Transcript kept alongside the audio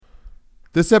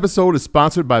This episode is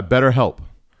sponsored by BetterHelp.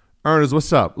 Earners,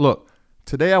 what's up? Look,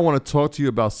 today I want to talk to you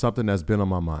about something that's been on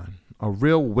my mind, a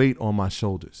real weight on my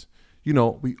shoulders. You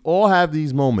know, we all have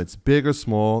these moments, big or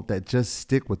small, that just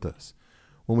stick with us.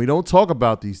 When we don't talk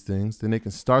about these things, then they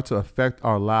can start to affect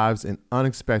our lives in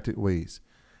unexpected ways.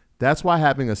 That's why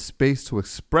having a space to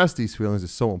express these feelings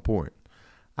is so important.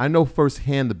 I know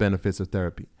firsthand the benefits of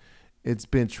therapy. It's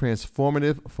been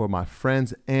transformative for my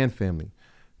friends and family.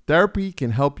 Therapy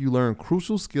can help you learn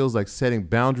crucial skills like setting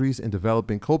boundaries and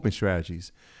developing coping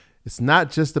strategies. It's not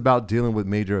just about dealing with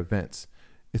major events.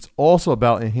 It's also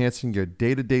about enhancing your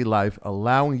day-to-day life,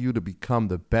 allowing you to become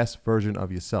the best version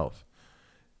of yourself.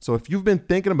 So if you've been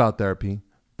thinking about therapy,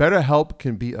 BetterHelp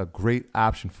can be a great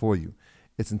option for you.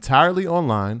 It's entirely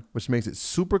online, which makes it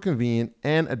super convenient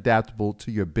and adaptable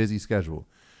to your busy schedule.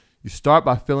 You start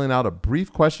by filling out a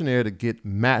brief questionnaire to get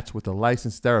matched with a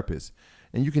licensed therapist.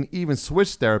 And you can even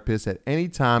switch therapists at any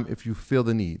time if you feel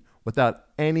the need, without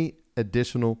any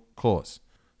additional cost.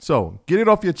 So get it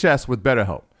off your chest with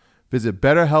BetterHelp. Visit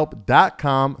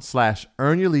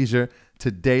BetterHelp.com/earnyourleisure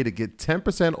today to get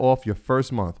 10% off your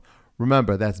first month.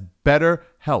 Remember, that's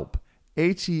BetterHelp,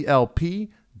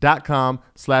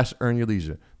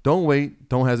 HELP.com/earnyourleisure. Don't wait,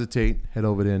 don't hesitate, head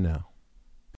over there now.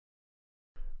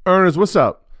 Earners, what's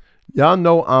up? Y'all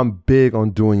know I'm big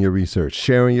on doing your research,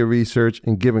 sharing your research,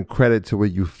 and giving credit to where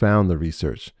you found the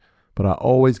research. But I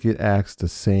always get asked the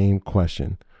same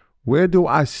question. Where do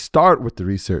I start with the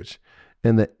research?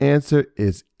 And the answer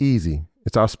is easy.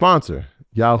 It's our sponsor,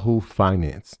 Yahoo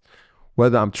Finance.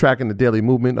 Whether I'm tracking the daily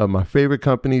movement of my favorite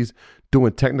companies,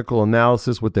 doing technical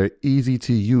analysis with their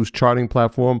easy-to-use charting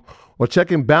platform, or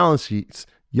checking balance sheets,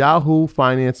 Yahoo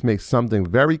Finance makes something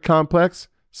very complex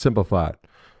simplified.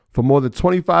 For more than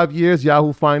 25 years,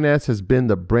 Yahoo Finance has been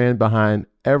the brand behind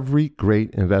every great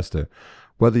investor.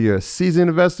 Whether you're a seasoned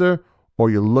investor or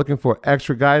you're looking for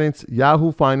extra guidance,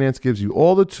 Yahoo Finance gives you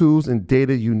all the tools and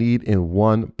data you need in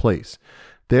one place.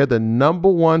 They're the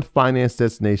 #1 finance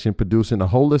destination, producing a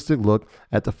holistic look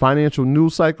at the financial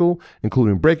news cycle,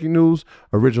 including breaking news,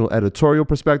 original editorial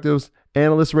perspectives,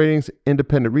 analyst ratings,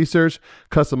 independent research,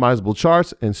 customizable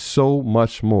charts, and so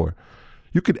much more.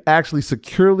 You could actually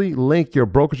securely link your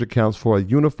brokerage accounts for a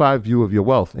unified view of your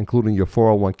wealth, including your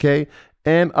 401k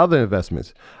and other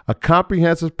investments. A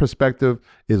comprehensive perspective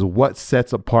is what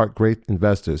sets apart great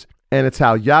investors, and it's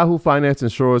how Yahoo Finance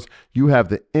ensures you have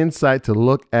the insight to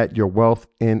look at your wealth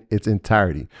in its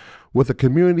entirety. With a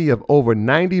community of over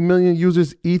 90 million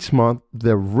users each month,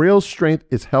 the real strength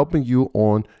is helping you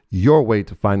on your way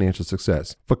to financial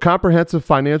success. For comprehensive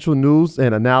financial news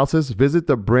and analysis, visit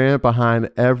the brand behind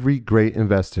every great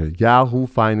investor,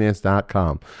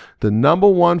 yahoofinance.com. The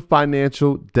 #1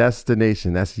 financial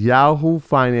destination. That's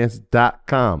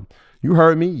yahoofinance.com. You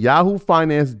heard me,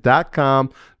 yahoofinance.com.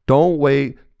 Don't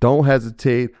wait, don't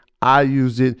hesitate. I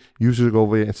use it. You should go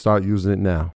over there and start using it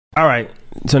now. All right.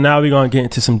 So now we're going to get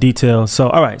into some details. So,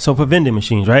 all right. So for vending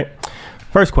machines, right?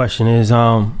 First question is,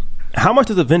 how much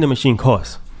does a vending machine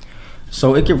cost?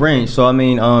 So it can range. So, I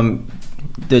mean,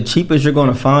 the cheapest you're going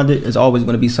to find it is always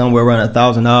going to be somewhere around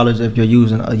 $1,000 if you're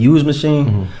using a used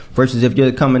machine, versus if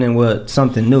you're coming in with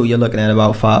something new, you're looking at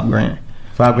about $5,000.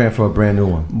 $5,000 for a brand new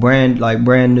one. Brand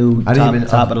new,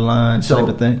 top of the line type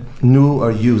of thing. New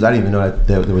or used? I didn't even know that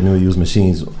there were new or used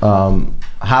machines.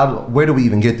 Where do we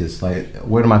even get this? Like,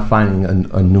 where am I finding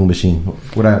a new machine?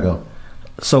 Where do I go?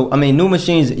 So, I mean, new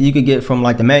machines you could get from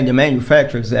like the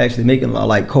manufacturers actually making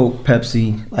like Coke,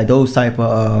 Pepsi, like those type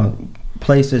of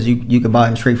places. You could buy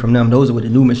them straight from them. Those are where the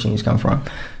new machines come from.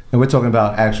 And we're talking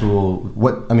about there's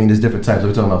different types.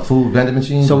 We're talking about food vending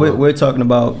machines? So we're talking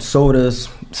about sodas,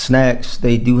 snacks.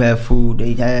 They do have food.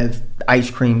 They have ice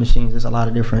cream machines. There's a lot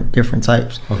of different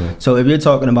types. Okay. So if you're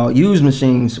talking about used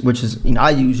machines, which is, I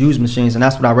use used machines, and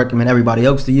that's what I recommend everybody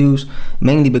else to use,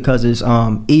 mainly because it's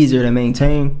easier to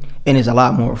maintain and it's a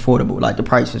lot more affordable. Like the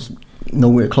price is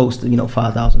nowhere close to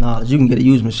 $5,000. You can get a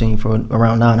used machine for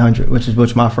around $900,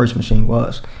 which my first machine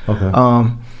was. Okay.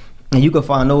 And you can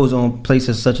find those on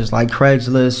places such as like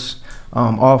Craigslist,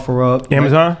 OfferUp,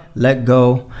 Amazon, Let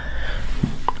Go.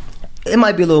 It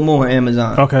might be a little more on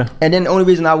Amazon. Okay. And then the only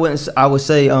reason I would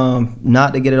say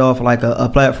not to get it off like a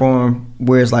platform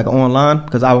where it's like online,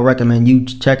 because I would recommend you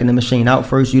checking the machine out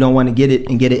first. You don't want to get it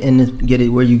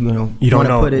where you want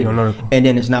to put it, and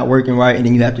then it's not working right, and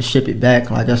then you have to ship it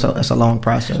back. Like that's a long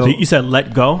process. So you said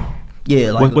Let Go?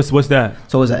 Yeah. Like what's that?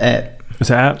 So it's an app. It's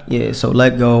an app? Yeah, so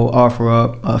Let Go,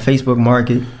 OfferUp, Facebook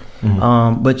Market.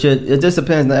 But it just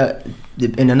depends.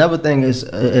 And another thing is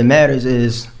it matters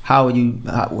is how are you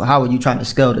trying to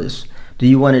scale this? Do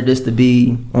you want this to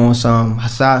be on some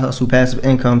side hustle, passive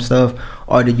income stuff,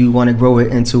 or do you want to grow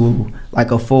it into like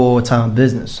a full-time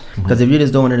business? Because if you're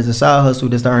just doing it as a side hustle,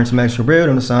 just to earn some extra bread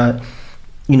on the side,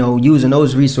 you know, using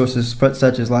those resources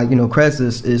such as like, you know,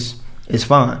 Craigslist is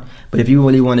fine. But if you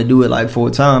really want to do it like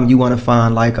full-time, you want to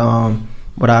find like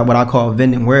what I call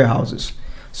vending warehouses.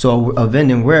 So a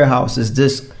vending warehouse is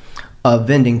just a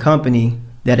vending company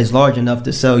that is large enough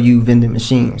to sell you vending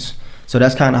machines. So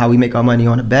that's kind of how we make our money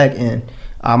on the back end.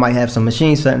 I might have some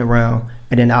machines sitting around,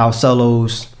 and then I'll sell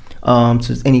those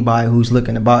to anybody who's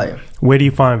looking to buy it. Where do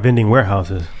you find vending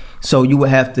warehouses? So you would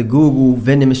have to Google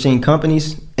vending machine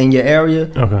companies in your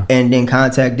area, and then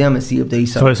contact them and see if they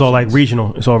sell. So it's all like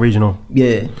regional. It's all regional.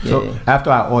 Yeah. So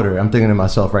after I order, I'm thinking to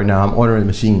myself right now, I'm ordering a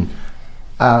machine.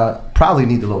 Probably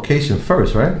need the location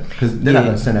first, right? Because they're not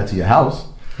going to send that to your house,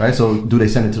 right? So do they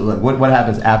send it to like what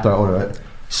happens after I order it?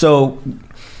 So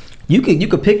you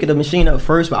could pick the machine up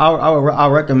first, but I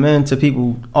recommend to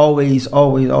people always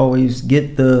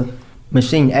get the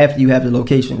machine after you have the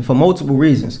location for multiple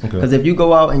reasons. Because if you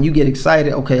go out and you get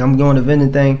excited, okay, I'm going to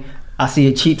vending thing, I see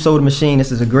a cheap soda machine,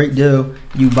 this is a great deal,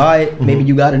 you buy it, maybe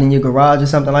you got it in your garage or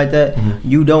something like that,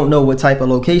 you don't know what type of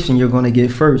location you're going to get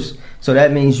first. So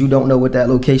that means you don't know what that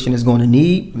location is going to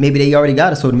need. Maybe they already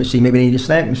got a soda machine, maybe they need a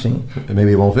snack machine. And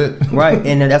maybe it won't fit. Right,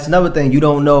 and then that's another thing, you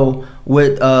don't know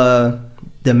what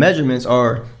the measurements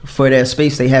are for that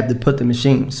space they have to put the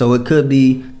machine. So it could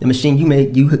be the machine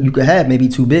you could have maybe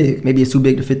too big. Maybe it's too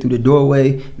big to fit through the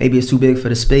doorway. Maybe it's too big for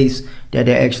the space that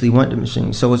they actually want the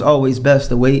machine. So it's always best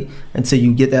to wait until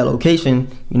you get that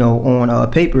location, you know, on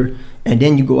paper, and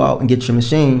then you go out and get your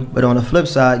machine. But on the flip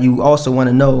side, you also want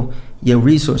to know your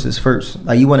resources first.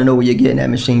 Like you want to know where you're getting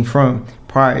that machine from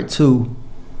prior to,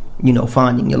 you know,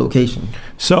 finding your location.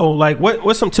 So like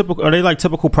what's some typical, are they like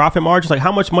typical profit margins? Like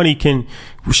how much money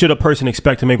should a person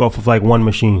expect to make off of like one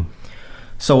machine?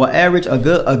 So an average, a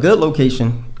good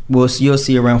location, you'll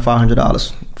see around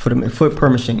 $500 for per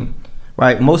machine.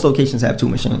 Right, most locations have two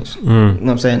machines. You know what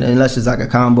I'm saying? Unless it's like a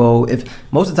combo. If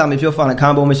most of the time, if you'll find a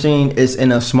combo machine, it's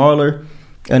in a smaller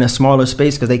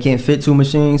space because they can't fit two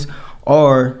machines,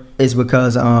 or it's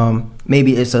because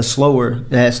maybe it's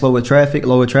lower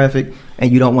traffic,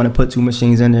 and you don't want to put two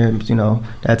machines in there. You know,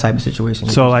 that type of situation.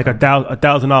 So like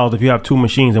 $1,000 if you have two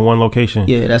machines in one location.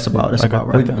 Yeah, that's about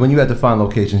right. When you had to find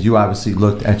locations, you obviously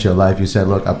looked at your life. You said,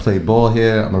 "Look, I played ball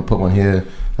here. I'm gonna put one here.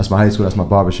 That's my high school. That's my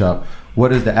barbershop."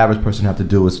 What does the average person have to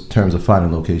do in terms of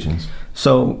finding locations?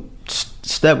 So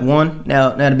step one.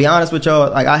 Now to be honest with y'all,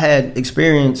 like I had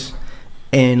experience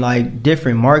in like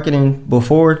different marketing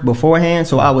beforehand,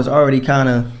 so I was already kind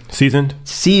of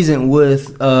seasoned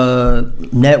with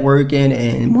networking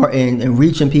and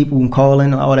reaching people and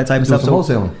calling and all that type of stuff.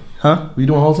 Wholesaling. Huh? Were you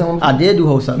doing wholesaling? I did do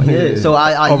wholesaling. Yeah. So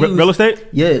I used, real estate.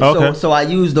 Yeah. Okay. So I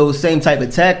used those same type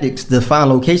of tactics to find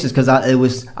locations because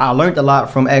I learned a lot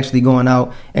from actually going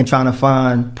out and trying to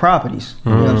find properties.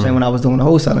 You know what I'm saying, when I was doing the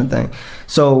wholesaling thing.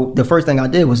 So the first thing I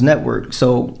did was network.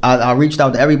 So I reached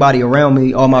out to everybody around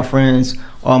me, all my friends,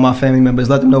 all my family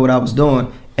members, let them know what I was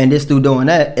doing. And just through doing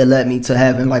that, it led me to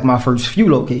having like my first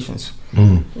few locations. You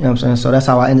know what I'm saying? So that's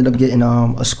how I ended up getting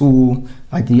a school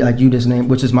like you just named,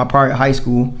 which is my private high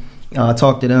school.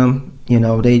 Talked to them, you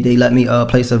know, they let me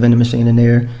place a vending machine in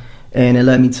there, and it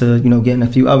led me to, you know, getting a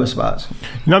few other spots.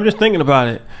 You know, I'm just thinking about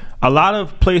it. A lot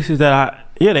of places that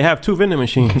they have two vending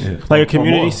machines, like a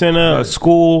community center, a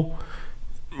school.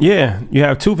 Yeah, you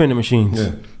have two vending machines.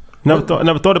 Yeah.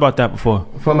 Never thought about that before.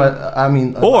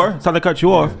 Or, sorry to cut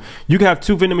you off, you can have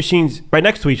two vending machines right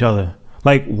next to each other.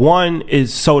 Like one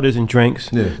is sodas and drinks,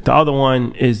 the other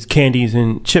one is candies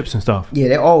and chips and stuff. Yeah,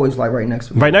 they're always like right next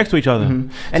to each other.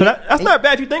 Mm-hmm. So that's not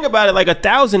bad if you think about it. Like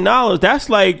 $1,000, that's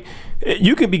like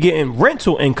you could be getting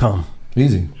rental income.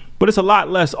 Easy. But it's a lot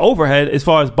less overhead as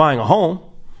far as buying a home.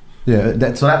 Yeah,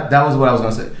 that was what I was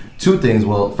gonna say. Two things.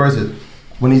 Well, first is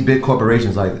when these big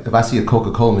corporations, like if I see a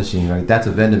Coca-Cola machine, right, that's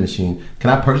a vending machine. Can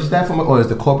I purchase that from it, or is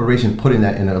the corporation putting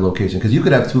that in a location? Because you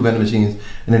could have two vending machines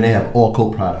and then they have all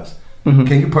Coke products. Mm-hmm.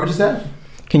 Can you purchase that?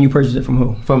 Can you purchase it from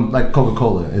who? From like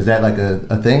Coca-Cola. Is that like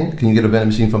a thing? Can you get a vending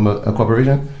machine from a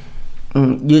corporation?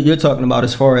 You're talking about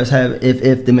as far as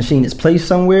if the machine is placed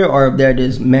somewhere, or if they're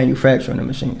just manufacturing the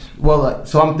machines? Well,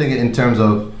 so I'm thinking in terms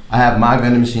of I have my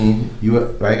vending machine,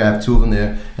 right? I have two of them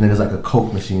there, and then there's like a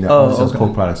Coke machine that only sells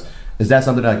Coke products. Is that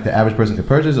something that like the average person can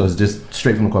purchase, or is it just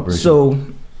straight from the corporation?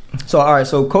 So all right.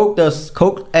 So Coke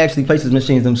actually places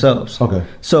machines themselves. Okay.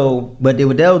 So, but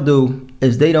what they'll do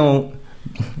is they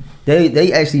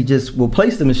actually just will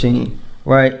place the machine,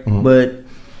 right? Mm-hmm. But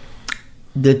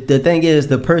the thing is,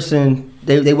 the person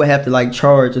they would have to like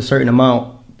charge a certain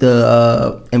amount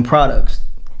in products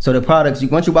So the products,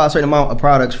 once you buy a certain amount of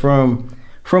products from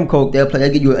Coke, they'll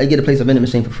get to place a vending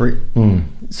machine for free.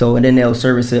 So and then they'll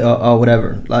service it or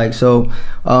whatever. Like so,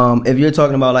 if you're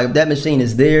talking about like if that machine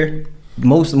is there,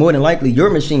 more than likely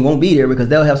your machine won't be there because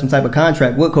they'll have some type of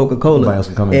contract with Coca-Cola,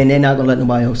 and they're not gonna let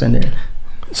nobody else in there.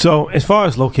 So as far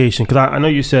as location, because I know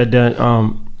you said that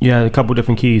you had a couple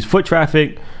different keys: foot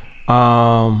traffic,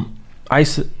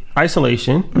 isolation,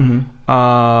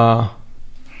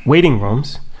 waiting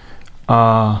rooms.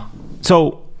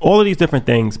 So all of these different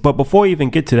things. But before you even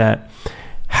get to that,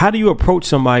 how do you approach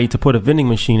somebody to put a vending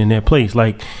machine in their place?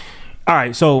 Like, all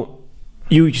right, so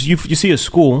you see a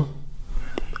school.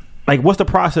 Like, what's the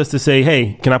process to say,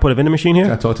 hey, can I put a vending machine here?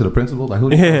 Can I talk to the principal? Like,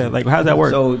 who? Yeah, like, how does that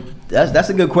work? So that's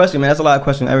a good question, man. That's a lot of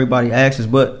questions everybody asks.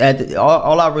 But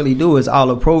all I really do is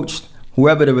I'll approach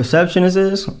whoever the receptionist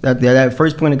is, that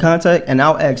first point of contact, and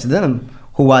I'll ask them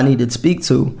who I need to speak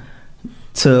to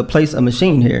place a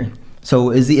machine here. So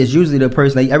it's usually the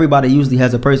person. Everybody usually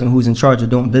has a person who's in charge of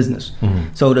doing business.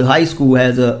 So the high school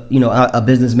has a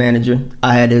business manager.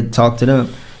 I had to talk to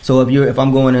them. So if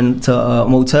I'm going into a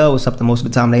motel or something, most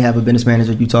of the time they have a business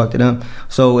manager. You talk to them.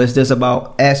 So it's just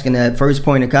about asking that first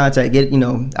point of contact.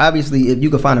 Obviously, if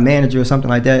you could find a manager or something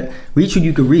like that, reach who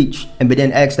you could reach, but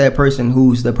then ask that person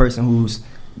who's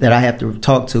that I have to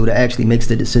talk to actually makes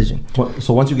the decision.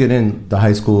 So once you get in the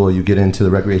high school or you get into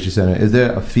the recreation center, is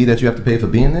there a fee that you have to pay for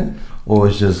being there, or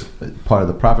it's just part of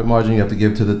the profit margin you have to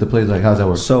give to the place? Like, how's that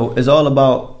work? So it's all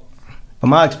about,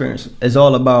 from my experience, it's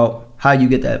all about how you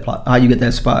get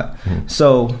that spot.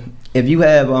 So if you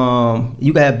have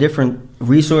you can have different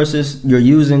resources you're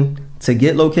using to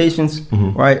get locations,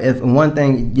 right? If one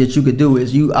thing that you could do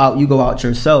is you go out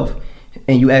yourself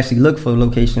and you actually look for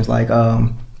locations like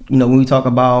when we talk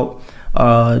about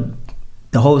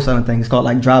the wholesaling thing, it's called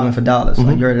like driving for dollars.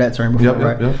 Like you heard that term before,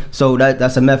 right? Yep. So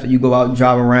that's a method. You go out and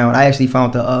drive around. I actually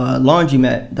found the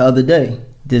laundromat the other day.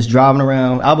 Just driving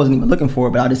around. I wasn't even looking for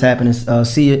it, but I just happened to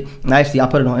see it. And actually, I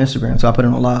put it on Instagram, so I put it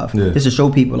on live. Yeah. Just to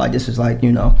show people, like, this is like,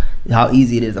 how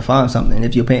easy it is to find something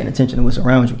if you're paying attention to what's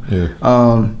around you.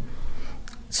 Yeah.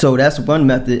 So that's one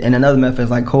method. And another method is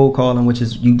like cold calling, which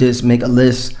is you just make a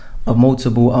list of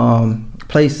multiple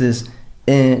places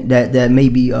and that may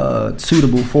be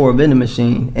suitable for a vending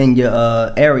machine in your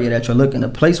area that you're looking to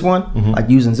place one, like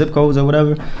using zip codes or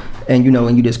whatever, and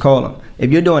you just call them. If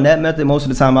you're doing that method, most of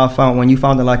the time I found when you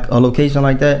found like a location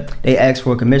like that, they ask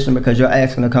for a commission because you're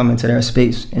asking to come into their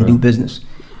space and do business.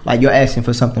 Like you're asking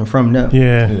for something from them.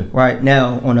 Yeah. Right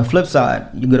now, on the flip side,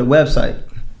 you get a website,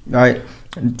 right?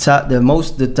 The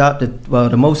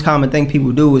most common thing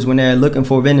people do is when they're looking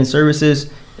for vending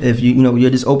services. If you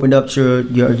just opened up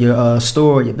your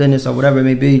store, your business or whatever it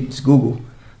may be, just Google.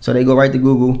 So they go right to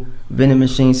Google, vending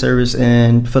machine service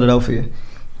in Philadelphia.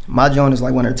 My joint is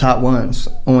like one of the top ones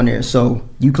on there. So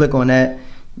you click on that,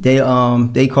 they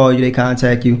call you, they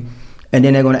contact you, and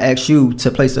then they're going to ask you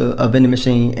to place a vending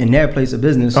machine in their place of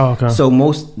business. Oh, okay. So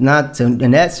in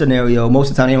that scenario,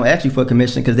 most of the time they don't ask you for a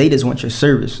commission because they just want your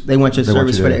service. They want your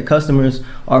service for their customers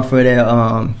or for their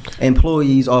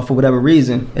employees or for whatever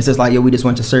reason. It's just like, we just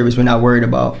want your service. We're not worried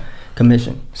about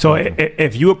commission. So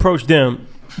if you approach them,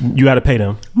 you got to pay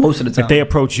them. Most of the time. If they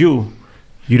approach you,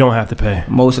 you don't have to pay.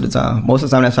 Most of the time,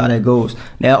 that's how that goes.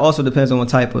 Now, it also depends on what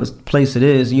type of place it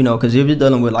is, because if you're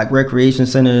dealing with like recreation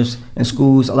centers and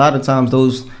schools, a lot of times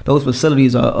those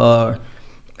facilities are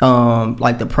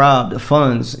like deprived of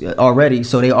funds already,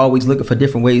 so they're always looking for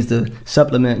different ways to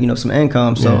supplement, some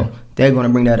income. So they're going to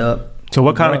bring that up. So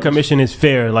what kind of commission is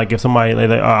fair? Like if somebody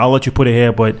I'll let you put it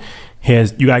here, but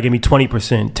you gotta give me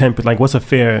 20%, 10%. Like what's a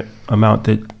fair amount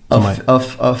that?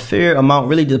 A fair amount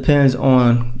really depends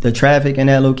on the traffic in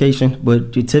that location,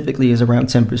 but it typically is around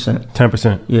 10%.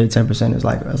 10%. Yeah, 10% is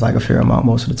like a fair amount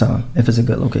most of the time if it's a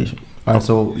good location. All right,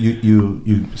 so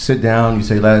you sit down, you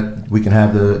say, we can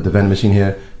have the vending machine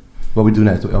here. What we do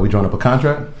next? Are we drawing up a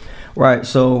contract? Right.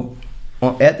 So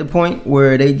at the point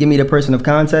where they give me the person of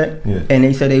contact and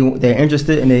they say they're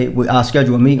interested and I'll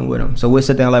schedule a meeting with them. So we'll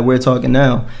sit down like we're talking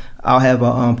now. I'll have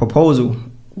a proposal,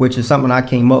 which is something I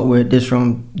came up with just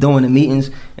from doing the meetings,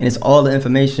 and it's all the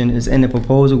information is in the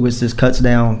proposal, which just cuts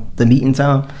down the meeting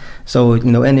time. So,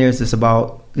 in there it's just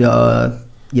about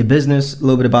your business, a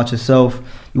little bit about yourself.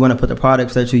 You want to put the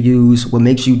products that you use, what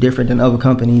makes you different than other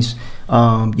companies,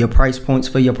 your price points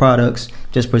for your products,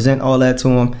 just present all that to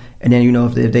them. And then,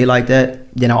 if they like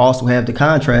that, then I also have the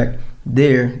contract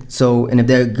there. So, and if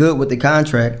they're good with the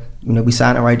contract, we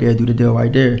sign it right there, do the deal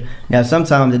right there. Now,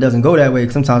 sometimes it doesn't go that way.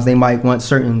 Sometimes they might want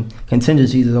certain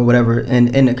contingencies or whatever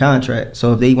in the contract.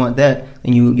 So if they want that,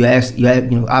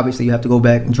 then obviously you have to go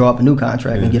back and draw up a new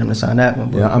contract and get them to sign that one.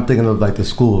 But I'm thinking of like the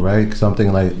school, right? Because I'm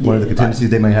thinking like one of the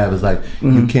contingencies they may have is like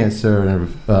you can't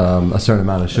serve a certain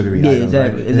amount of sugary items.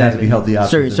 Exactly. Right? It has to be healthy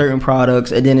options. Certain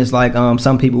products, and then it's like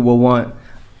some people will want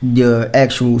your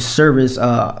actual service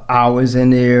hours in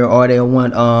there, or they'll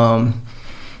want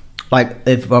like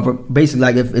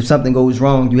if something goes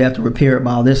wrong, you have to repair it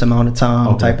by this amount of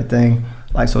time, type of thing.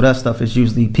 Like, so that stuff is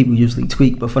people usually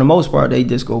tweak, but for the most part, they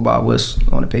just go by what's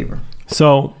on the paper.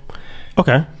 So,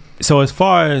 okay. So as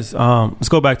far as let's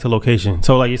go back to location.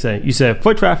 So like you said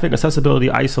foot traffic, accessibility,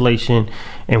 isolation,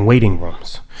 and waiting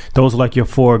rooms. Those are like your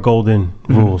 4 golden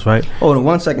rules, right? Hold on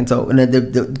 1 second, though.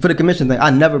 And for the commission thing, I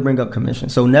never bring up commission.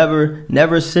 So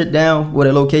never sit down with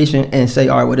a location and say,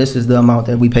 all right, well, this is the amount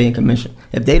that we pay in commission.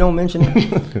 If they don't mention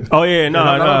it, oh yeah, no,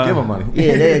 don't give them money.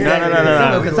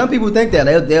 No. Because some people think that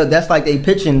that's like they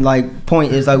pitching like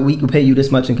point is like we can pay you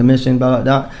this much in commission, blah blah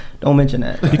blah. Don't mention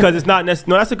that because it's not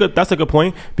necessarily. No, that's a good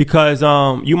point because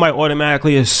you might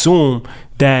automatically assume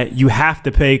that you have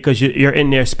to pay because you're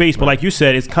in their space. But like you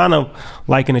said, it's kind of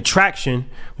like an attraction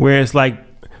where it's like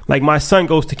my son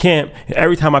goes to camp and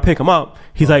every time I pick him up,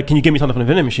 he's like, can you give me something from the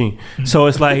vending machine? So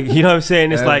it's like, you know what I'm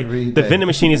saying? It's like the vending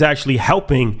machine is actually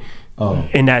helping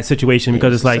in that situation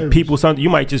because it's like you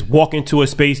might just walk into a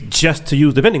space just to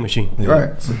use the vending machine. Yeah.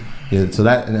 Right. So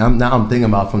that, and I'm thinking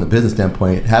about from the business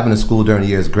standpoint, having a school during the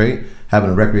year is great. Having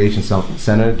a recreation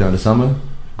center during the summer,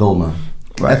 gold mine.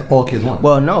 Right. That's all kids want.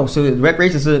 Well, no. So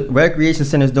recreation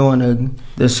centers during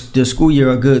the school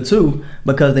year are good too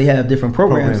because they have different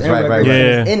programs. Right.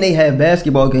 Yeah. And they have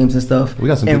basketball games and stuff. We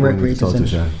got some people we need to talk to,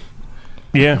 Sean.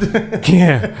 Yeah.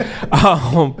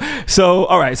 So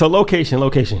all right. So location.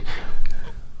 Location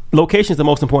is the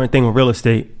most important thing with real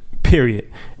estate. Period.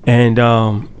 And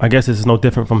I guess this is no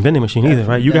different from vending machine either,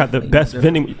 right? You got the best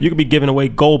vending. You could be giving away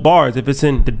gold bars if it's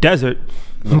in the desert.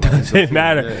 It doesn't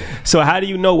matter. Yeah. So how do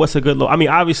you know what's a good? I mean,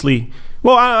 obviously.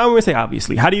 Well, I'm gonna say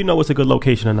obviously. How do you know what's a good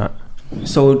location or not?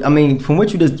 So I mean, from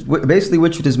what you just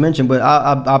mentioned, but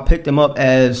I picked them up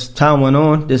as time went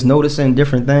on, just noticing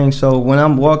different things. So when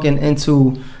I'm walking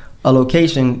into a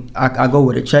location, I go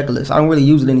with a checklist. I don't really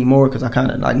use it anymore because I kind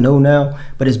of like know now,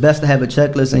 but it's best to have a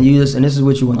checklist and use, and this is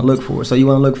what you want to look for. So you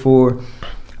want to look for,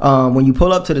 when you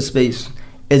pull up to the space,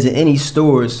 is there any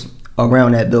stores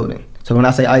around that building? So when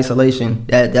I say isolation,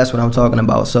 that's what I'm talking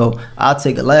about. So I'll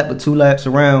take a lap or 2 laps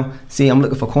around, see I'm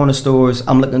looking for corner stores,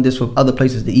 I'm looking just for other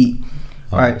places to eat.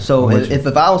 All right, so if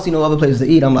I don't see no other places to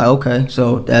eat, I'm like, okay,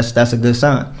 so that's a good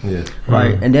sign. Yeah.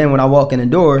 Right, and then when I walk in the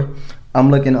door, I'm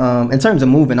looking, in terms of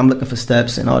moving, I'm looking for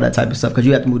steps and all that type of stuff because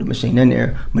you have to move the machine in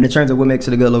there. But in terms of what makes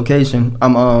it a good location,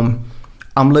 I'm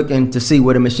looking to see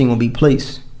where the machine will be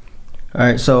placed. All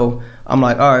right, so I'm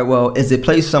like, all right, well, is it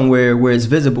placed somewhere where it's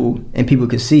visible and people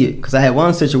could see it? Because I had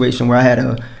one situation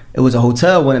where it was a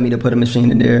hotel wanted me to put a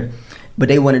machine in there, but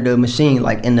they wanted the machine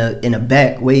like in the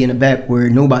back, way in the back where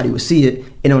nobody would see it.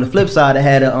 And on the flip side, I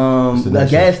had a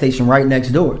gas station right next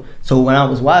door. So when I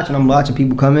was watching, I'm watching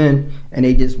people come in and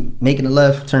they just making a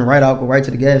left, turn right out, go right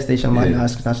to the gas station. I'm like, no,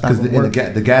 it's not going to work.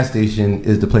 The gas station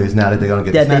is the place now that they're going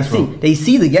to get the snacks from. They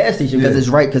see the gas station because it's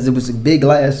right, because it was a big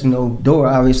glass, door,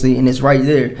 obviously, and it's right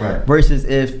there. Right. Versus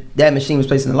if that machine was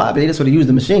placed in the lobby, they just would have used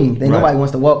the machine. Then nobody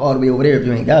wants to walk all the way over there if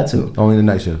you ain't got to. Only the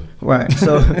night shift. Right.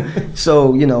 So,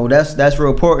 that's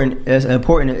real important. As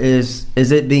important is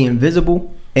it being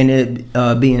visible and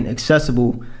it being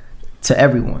accessible to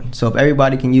everyone. So if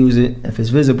everybody can use it, if it's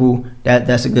visible,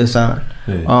 that's a good sign.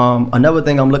 Yeah. Another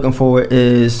thing I'm looking for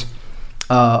is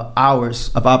hours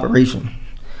of operation.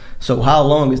 So how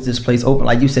long is this place open?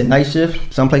 Like you said, night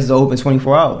shift, some places are open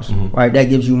 24 hours, right? That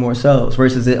gives you more sales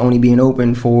versus it only being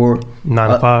open for 9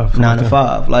 to 5. 9 to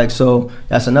 5. Like, so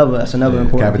that's another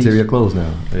important cafeteria piece. Closed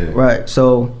now. Yeah. Right.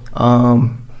 So,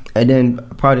 and then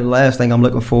probably the last thing I'm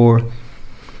looking for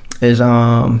is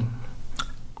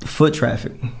foot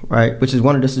traffic, right? Which is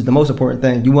this is the most important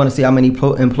thing. You want to see how many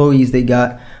employees they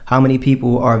got, how many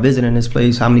people are visiting this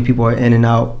place, how many people are in and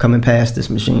out coming past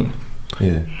this machine.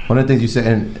 Yeah. One of the things you said,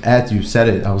 and as you said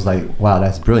it, I was like, wow,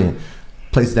 that's brilliant.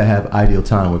 Places that have ideal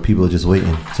time where people are just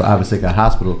waiting. So obviously like a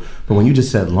hospital. But when you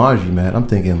just said laundromat, I'm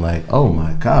thinking like, oh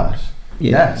my gosh.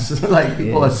 Yeah. Yes. Like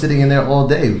people are sitting in there all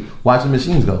day watching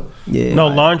machines go. Yeah. No,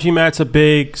 laundromats are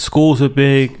big, schools are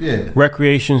big,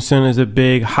 recreation centers are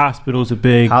big, hospitals are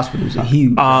big. Hospitals are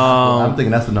huge. I'm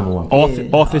thinking that's the number one.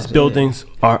 Office buildings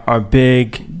are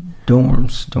big.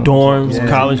 Dorms,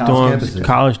 college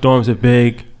dorms are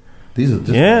big. These are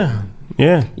just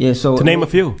Yeah. Yeah. So to name a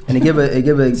few. And to give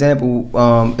an example,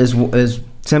 is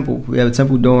Temple. We have a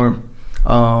Temple Dorm.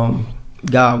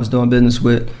 Guy I was doing business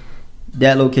with.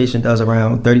 That location does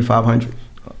around 3,500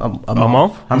 a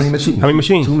month. How many machines? How many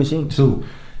machines? 2 machines. 2.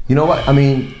 You know what? I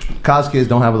mean, college kids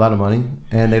don't have a lot of money,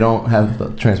 and they don't have the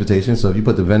transportation. So if you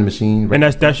put the vending machine, and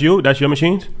that's you. That's your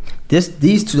machines.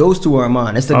 Those two are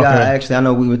mine. It's the guy. Actually, I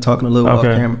know we were talking a little off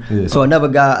camera. Yeah. So another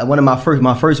guy, one of my first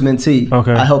mentee.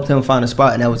 Okay. I helped him find a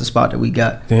spot, and that was the spot that we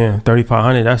got. Damn,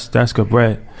 3,500. That's good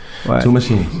bread. Right. 2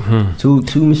 machines. Mm-hmm.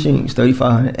 Two machines,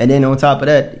 3,500, and then on top of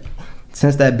that,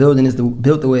 since that building is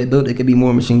built the way it built, it could be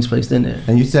more machines placed in there.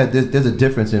 And you said there's a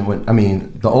difference in what I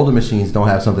mean. The older machines don't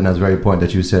have something that's very important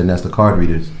that you said, and that's the card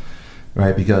readers,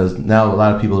 right? Because now a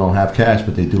lot of people don't have cash,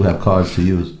 but they do have cards to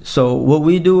use. So what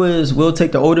we do is we'll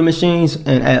take the older machines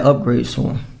and add upgrades to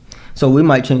them. So we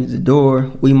might change the door.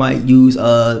 We might use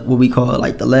what we call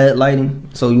like the LED lighting.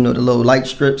 So the little light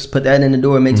strips. Put that in the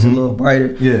door, makes it a little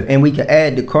brighter. Yeah. And we can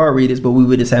add the card readers, but we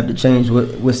would just have to change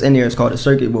what's in there. It's called a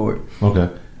circuit board. Okay.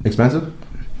 Expensive?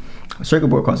 A circuit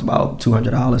board costs about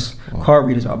 $200. Wow. Card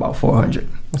readers are about $400.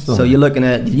 So you're looking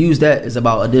at to use that is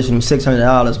about additional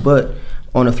 $600. But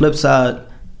on the flip side,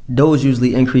 those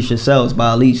usually increase your sales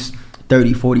by at least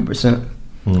 30-40%.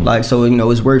 Like so,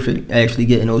 it's worth it actually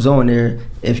getting those on there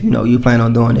if you plan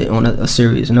on doing it on a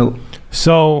serious note.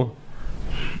 So,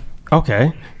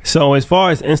 okay. So as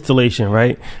far as installation,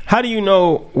 right? How do you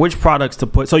know which products to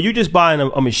put? So you just buying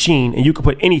a machine and you can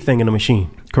put anything in the machine,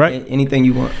 correct? Anything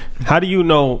you want. How do you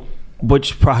know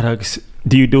which products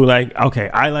do you do? Like, okay,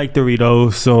 I like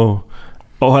Doritos, so,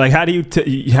 or like, how do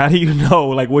you know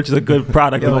like which is a good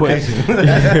product to put?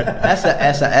 That's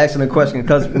an excellent question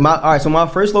because so my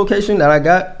first location that I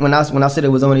got when I said it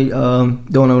was only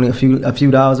doing only a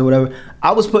few dollars or whatever.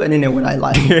 I was putting in there what I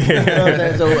like. You know what I'm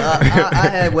saying? So I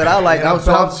had what I like.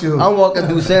 I'm walking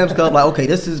through Sam's Club like, okay,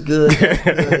 this is good.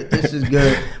 This is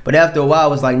good. But after a while, I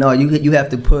was like, no, you have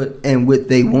to put in what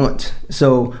they want.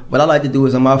 So what I like to do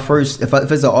is on my first, if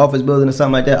it's an office building or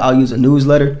something like that, I'll use a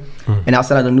newsletter. And I'll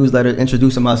send out a newsletter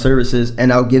introducing my services,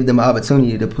 and I'll give them an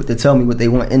opportunity to tell me what they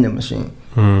want in the machine.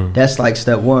 That's like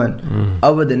step one.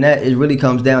 Other than that, it really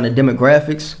comes down to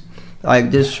demographics.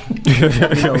 Like just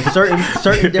certain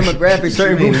demographics,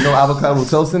 certain groups. No avocado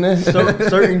toast in there.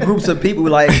 Certain groups of people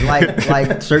like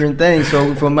certain things.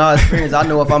 So from my experience, I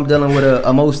know if I'm dealing with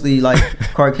a mostly like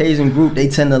Caucasian group, they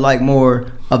tend to like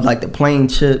more of like the plain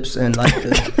chips and like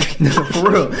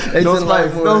for real. No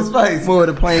spice. More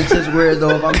of the plain chips. Whereas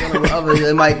though if I'm dealing with others,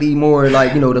 it might be more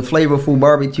like the flavorful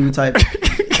barbecue type.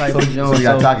 So you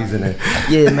got Takis in there.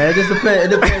 Yeah, man. It just depends. It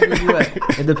depends where you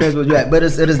at. It depends where you at. But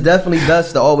it is definitely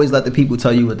best to always let the people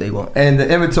tell you what they want. And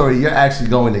the inventory you're actually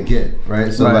going to get,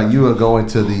 right? So like you are going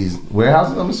to these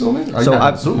warehouses, I'm assuming. Or so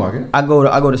I supermarket. I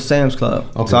go to Sam's Club.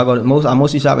 Okay. So I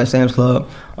mostly shop at Sam's Club.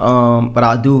 But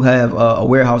I do have a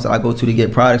warehouse that I go to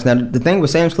get products. Now the thing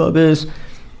with Sam's Club is,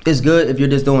 it's good if you're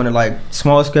just doing it like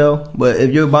small scale. But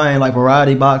if you're buying like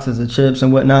variety boxes of chips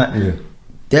and whatnot. Yeah.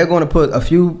 They're going to put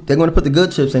the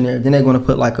good chips in there. Then they're going to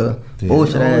put like a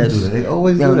bullshit ass. They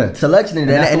always do that. Selection in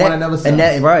there. And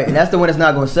that's the one that's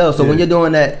not going to sell. So when you're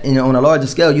doing that on a larger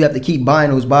scale, you have to keep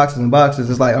buying those boxes and boxes.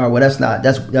 It's like, all right, well,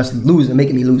 that's losing,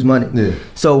 making me lose money. Yeah.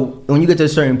 So when you get to a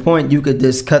certain point, you could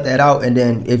just cut that out. And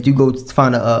then if you go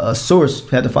find a source, you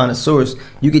have to find a source,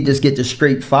 you could just get the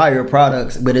straight fire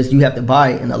products, but you have to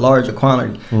buy it in a larger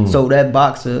quantity. So that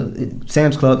box of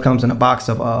Sam's Club comes in a box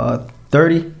of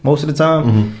 30 most of the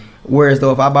time. Whereas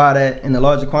though if I buy that in a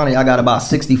larger quantity, I got about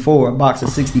a box of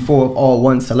 64 of all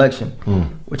one selection,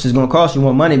 which is going to cost you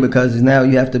more money because now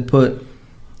you have to put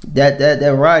that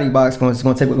variety box it's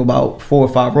going to take about 4 or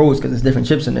 5 rows because there's different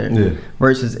chips in there. Yeah.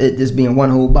 Versus it just being one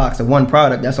whole box of one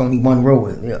product, that's only one row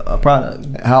of a product.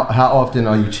 How often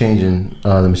are you changing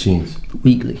the machines?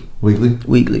 Weekly.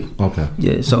 Okay.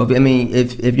 Yeah. So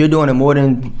if you're doing it more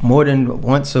than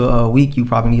once a week, you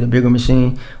probably need a bigger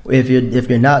machine. If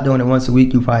you're not doing it once a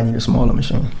week, you probably need a smaller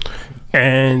machine.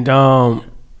 And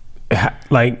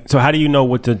so how do you know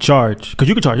what to charge? Because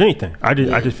you can charge anything. I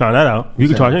just found that out. You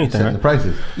can charge anything, right? The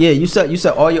prices. Yeah, you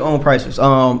set all your own prices.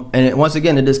 And once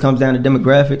again, it just comes down to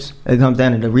demographics. It comes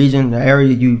down to the region, the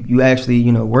area you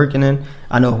actually working in.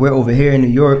 I know if we're over here in New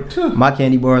York, my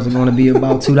candy bars are going to be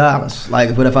about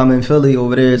 $2. But if I'm in Philly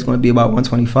over there, it's going to be about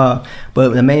 $125.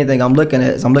 But the main thing I'm looking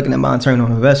at is my return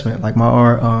on investment, like my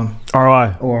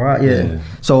ROI. Yeah.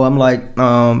 So I'm like,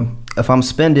 if I'm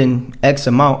spending X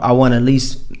amount, I want to at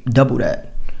least double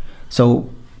that. So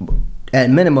at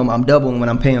minimum, I'm doubling when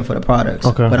I'm paying for the products.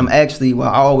 Okay. But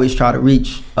I always try to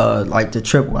reach like the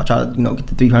triple. I try to get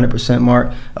the 300%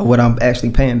 mark of what I'm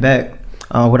actually paying back.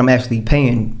 what I'm actually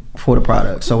paying for the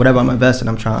product. So whatever I'm investing,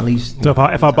 I'm trying at least. So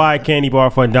if I buy a candy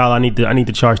bar for $1, I need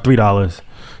to charge $3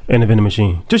 in the vending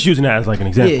machine. Just using that as like an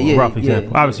example, rough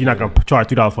example. Obviously, you're not gonna charge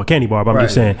 $3 for a candy bar, but I'm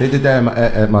just saying. They did that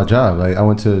at my job. Like I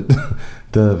went to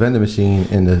the vending machine,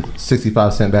 and the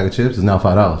 65-cent bag of chips is now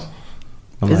 $5.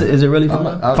 Is it really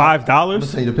 $5? $5? I'm gonna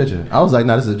send you the picture. I was like,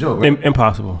 nah, this is a joke. Right?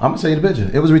 Impossible. I'm gonna send you the picture.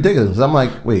 It was ridiculous. I'm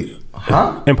like, wait,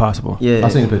 huh? Impossible. Yeah. I'll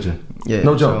send you the picture. Yeah.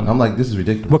 No joke. I'm like, this is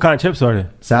ridiculous. What kind of chips are they?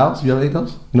 Sal's? You ever ate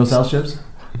those? You know Sal's chips?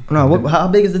 No. How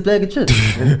big is this bag of chips?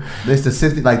 It's the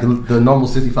 60, like the normal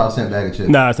 65-cent bag of chips.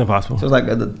 Nah, it's impossible. So it's like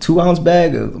a 2-ounce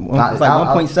bag. It's like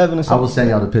 1.7 or something. I will send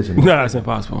y'all the picture. Nah, it's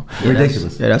impossible.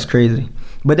 Ridiculous. That's crazy.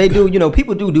 But they do,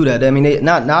 people do that. I mean,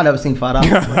 I never seen $5.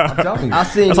 I'm telling you. I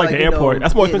seen that's like the airport.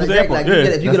 That's more expensive than the airport.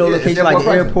 If you get a location like the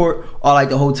airport or like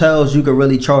the hotels, you could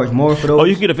really charge more for those. Oh,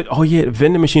 you can get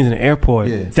vending machines in the airport.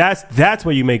 Yeah. That's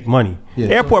where you make money. Yeah.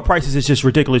 Airport prices is just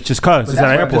ridiculous just cause it's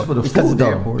not an airport. Just for the food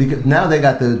though. Because now they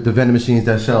got the vending machines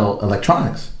that sell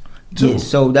electronics too. Yeah,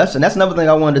 so that's another thing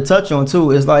I wanted to touch on too.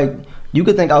 Is like you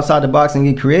could think outside the box and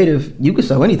get creative. You could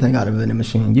sell anything out of a vending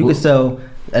machine. You could sell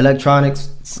electronics.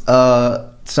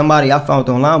 Somebody I found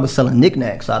online was selling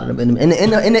knickknacks out of them in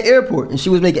the airport, and she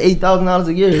was making $8,000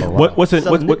 a year. Oh, wow. What's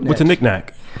a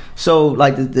knickknack? So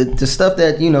like the stuff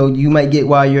that you might get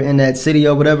while you're in that city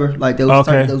or whatever, like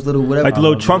those little whatever, like the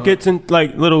little trunkets and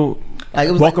like little. Like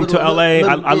it was welcome like little, to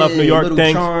LA. I love New York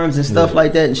things. Charms and stuff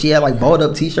like that. And she had like balled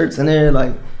up T-shirts in there,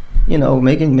 like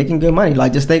making good money,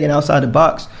 like just thinking outside the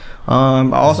box. I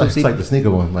also it's like the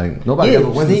sneaker one. Like nobody ever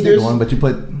wins the sneaker one, but you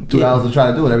put $2 to try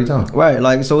to do it every time. Right.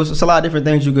 Like so, it's a lot of different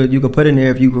things you could put in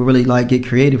there if you could really like get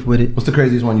creative with it. What's the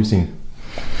craziest one you've seen?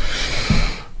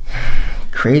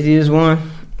 Craziest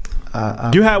one.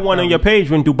 You had one on your page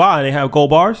in Dubai. They have gold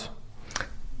bars.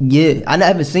 Yeah, I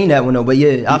haven't seen that one though, but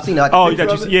yeah, I've seen like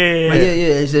yeah.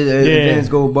 It's advanced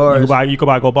gold bars. You could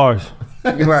buy gold bars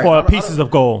for pieces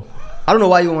of gold. I don't know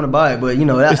why you want to buy it, but it's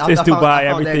Dubai.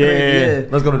 Everything. Yeah.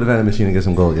 Let's go to the vending machine and get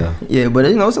some gold, yeah. Yeah, but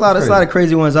it's a lot of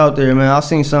crazy ones out there, man. I've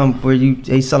seen some where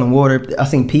they selling water. I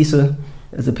seen pizza.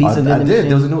 There's a pizza vending machine.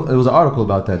 There was an article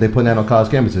about that. They put that on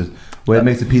college campuses where it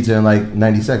makes a pizza in like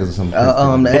 90 seconds or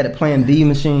something. They had a Plan B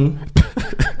machine.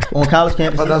 On college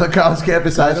campus. Another college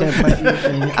campus item.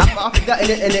 I forgot,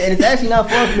 and it's actually not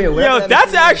far from here. Yo,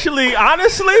 that's actually,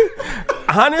 honestly.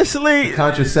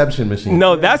 Contraception machine.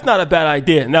 No, that's not a bad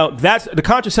idea. No, the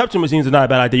contraception machines are not a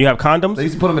bad idea. You have condoms? They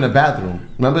used to put them in the bathroom.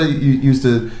 Remember you used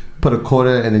to put a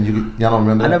quarter and then y'all don't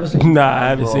remember that? I never seen Nah, I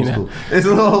haven't seen that. It's a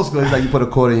little old school. It's like you put a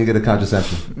quarter and you get a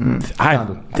contraception.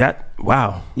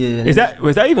 Wow. Yeah.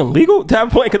 Was that even legal to have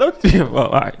a point? Well,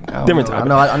 all right. Different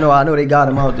time. I know they got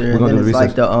them out there. And then it's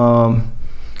like the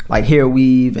like hair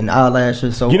weave and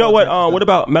eyelashes. So you know what? What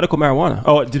about medical marijuana?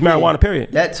 Oh, just marijuana.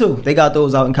 Period. That too. They got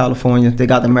those out in California. They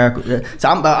got the marijuana. So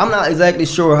I'm not exactly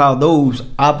sure how those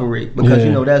operate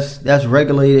because that's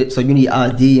regulated. So you need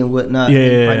ID and whatnot.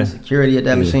 Yeah. Security at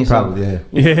that machine. Probably.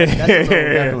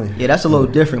 That's a little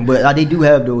different. But they do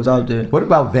have those out there. What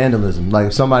about vandalism? Like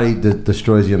if somebody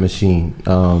destroys your machine,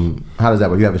 how does that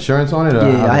work? You have insurance on it? Or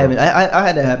I haven't. I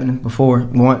had that happen before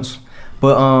once,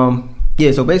 but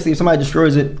yeah, so basically if somebody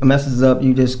destroys it, messes up,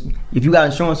 if you got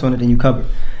insurance on it, then you cover it.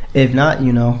 If not,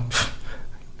 you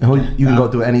can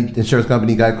go through any insurance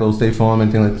company, Geico, State Farm,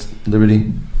 anything like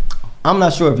Liberty. I'm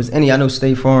not sure if it's any. I know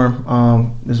State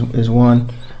Farm is one,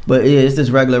 but yeah, it's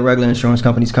just regular insurance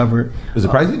companies cover it. Is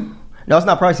it pricey? No, it's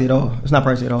not pricey at all. It's not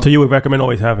pricey at all. So you would recommend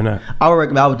always having that? I would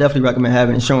definitely recommend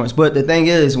having insurance. But the thing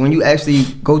is, when you actually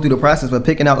go through the process of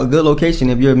picking out a good location,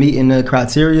 if you're meeting the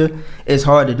criteria, it's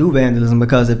hard to do vandalism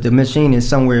because if the machine is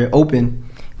somewhere open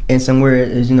and somewhere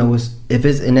is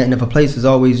if a place is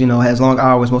always has long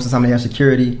hours, most of the time they have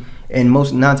security. And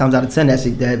 9 times out of 10,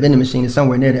 that vending machine is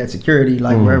somewhere near that security,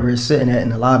 like wherever it's sitting at in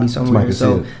the lobby somewhere.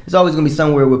 So it's always gonna be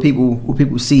somewhere where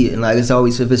people see it, and like it's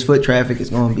always if it's foot traffic, it's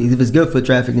gonna be if it's good foot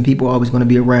traffic, then people are always gonna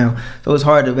be around. So it's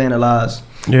hard to vandalize,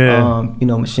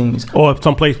 machines or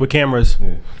some place with cameras,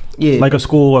 like a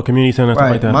school or community center,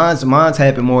 something like that. Mine's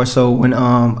happened more so when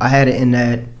I had it in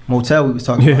that motel we was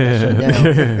talking about. Shut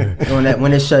down.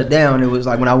 When it shut down, it was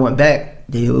like when I went back,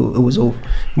 it was over.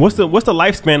 What's the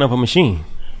lifespan of a machine?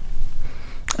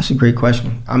 That's a great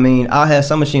question. I mean, I had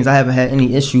some machines I haven't had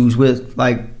any issues with,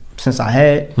 like, since I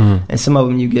had, and some of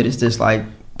them you get is just, like,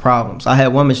 problems. I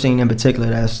had one machine in particular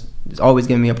that's always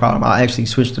giving me a problem. I actually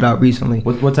switched it out recently.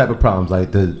 What type of problems?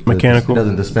 Like the mechanical? It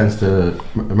doesn't dispense the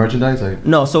merchandise? Like?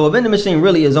 No, so a vending machine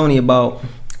really is only about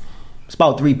It's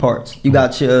about 3 parts. You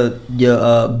got your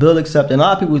bill acceptance. A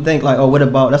lot of people think like, oh, what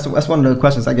about, that's one of the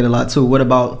questions I get a lot too. What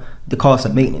about the cost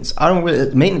of maintenance? I don't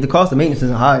really, the cost of maintenance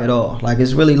isn't high at all. Like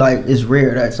it's really like, it's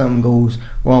rare that something goes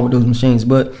wrong with those machines.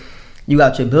 But you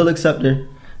got your bill acceptor,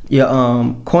 your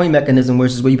coin mechanism,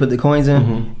 which is where you put the coins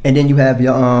in, and then you have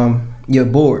your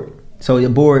board. So your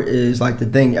board is like the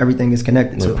thing everything is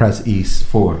connected to. Press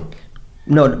E4.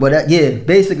 No, but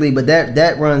basically, but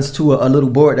that runs to a little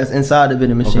board that's inside the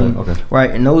vending machine,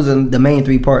 right? And those are the main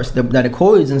 3 parts. The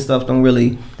coins and stuff don't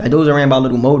really, like those are ran by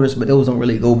little motors, but those don't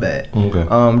really go bad.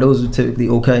 Those are typically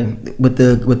okay. But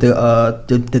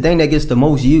the thing that gets the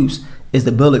most use is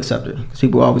the bill acceptor, because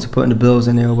people are always putting the bills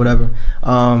in there or whatever.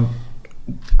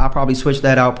 I probably switch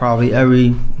that out probably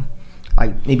every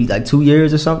maybe 2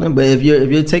 years or something. But if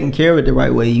you're taking care of it the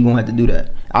right way, you won't have to do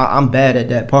that. I'm bad at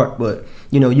that part, but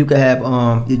you could have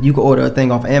you could order a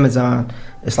thing off Amazon.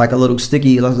 It's like a little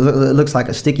sticky. It looks like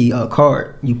a sticky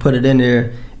card. You put it in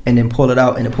there and then pull it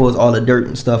out, and it pulls all the dirt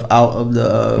and stuff out of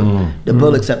the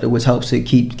bill acceptor, which helps it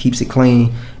keeps it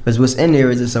clean. Because what's in there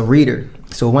is it's a reader.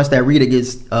 So once that reader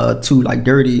gets too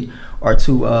dirty or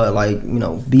too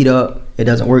beat up, it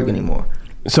doesn't work anymore.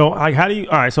 So how do you?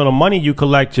 All right. So the money you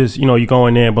collect, just you go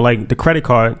in there, but like the credit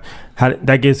card,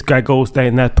 that goes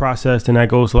in that process, and that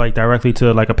goes directly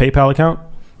to like a PayPal account.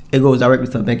 It goes directly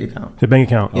to a bank account. The bank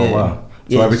account. Yeah. Oh wow.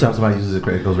 So every time somebody uses a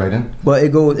credit, it goes right in. But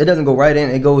it doesn't go right in.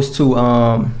 It goes to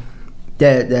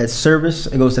that service.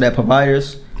 It goes to that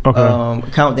provider's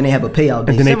account. Then they have a payout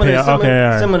date. And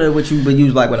then similar to what you would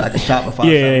use like a Shopify.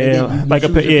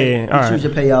 You choose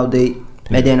your payout date.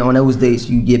 And then on those dates,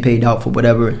 you get paid out for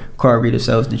whatever card reader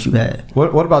sales that you had.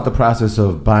 What about the process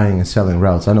of buying and selling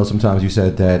routes? I know sometimes you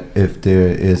said that if there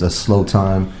is a slow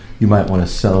time, you might want to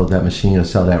sell that machine or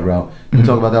sell that route. Can you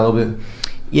talk about that a little bit?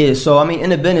 Yeah, so I mean, in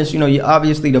the business, you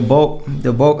obviously the bulk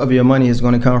of your money is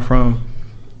going to come from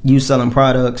you selling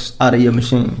products out of your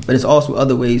machine. But it's also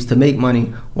other ways to make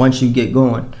money once you get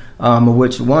going.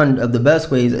 Which one of the best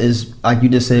ways is, like you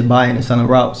just said, buying and selling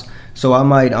routes. So I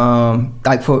might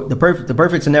for the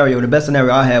perfect scenario, the best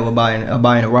scenario I had with buying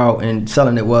a route and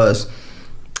selling it was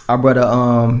I brought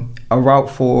a route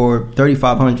for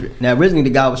 $3,500. Now originally the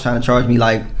guy was trying to charge me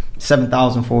like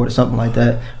 $7,000 for it or something like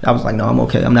that. I was like, no, I'm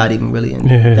okay. I'm not even really in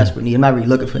desperate need. I'm not really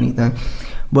looking for anything.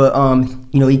 But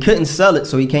he couldn't sell it,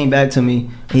 so he came back to me.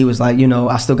 He was like,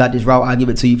 I still got this route. I'll give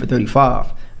it to you for $35.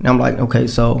 And I'm like, okay.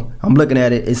 So I'm looking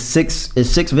at it. It's six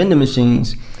vending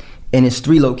machines. And it's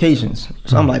 3 locations.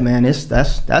 So I'm like, man,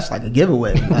 that's like a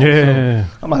giveaway. So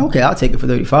I'm like, okay, I'll take it for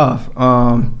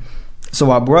 $35. So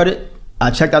I brought it.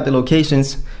 I checked out the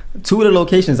locations. 2 of the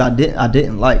locations I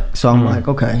didn't like. So I'm like,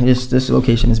 okay, this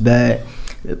location is bad.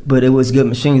 But it was good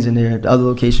machines in there. The other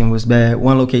location was bad.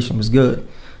 1 location was good.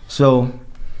 So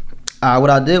what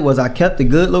I did was I kept the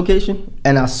good location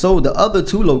and I sold the other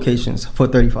 2 locations for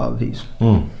 $35 apiece.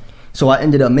 So I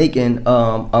ended up making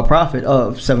a profit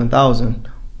of $7,000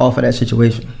 off of that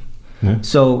situation.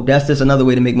 So that's just another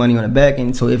way to make money on the back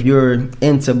end. So if you're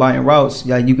into buying routes,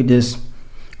 you could just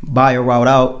buy a route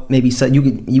out. Maybe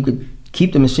you could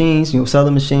keep the machines, sell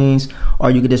the machines, or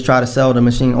you could just try to sell the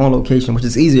machine on location, which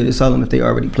is easier to sell them if they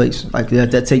already placed. Like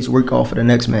that takes work off of the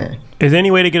next man. Is there any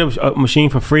way to get a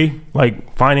machine for free,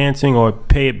 like financing, or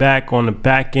pay it back on the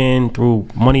back end through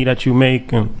money that you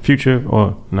make in future,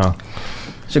 or no?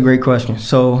 It's a great question.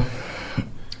 So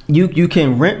you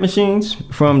can rent machines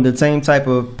from the same type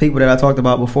of people that I talked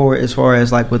about before, as far as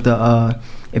like with the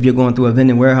if you're going through a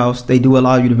vending warehouse, they do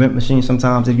allow you to rent machines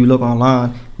sometimes. If you look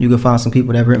online, you can find some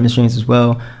people that rent machines as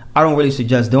well. I don't really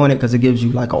suggest doing it because it gives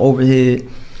you like an overhead,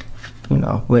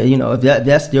 where if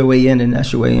that's your way in, then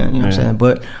that's your way in, what I'm saying?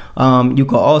 But you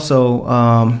can also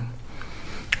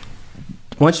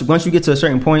once you get to a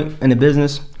certain point in the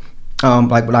business,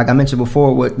 like I mentioned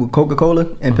before with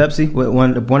Coca-Cola and Pepsi,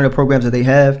 one of the programs that they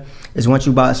have is once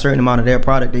you buy a certain amount of their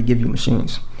product, they give you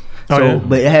machines.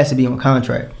 But it has to be on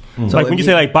contract. So like when you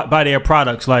say like buy their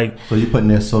products, like so you're putting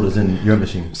their sodas in your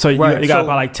machine. So you got to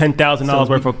buy like $10,000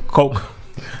 worth of Coke.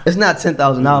 It's not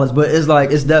 $10,000, but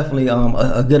it's definitely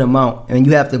a good amount, and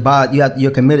you have to buy.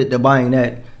 You're committed to buying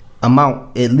that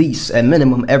amount at least at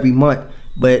minimum every month.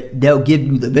 But they'll give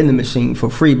you the vending machine for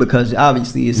free because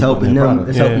obviously it's helping them. Product.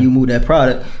 It's helping you move that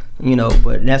product,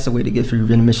 But that's a way to get free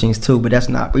vending machines too. But that's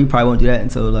not. You probably won't do that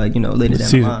until later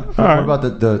down the line. What about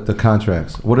the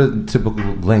contracts? What are the typical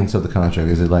lengths of the contract?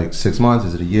 Is it like 6 months?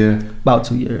 Is it a year? About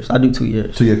 2 years. I do 2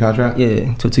 years. 2 year contract?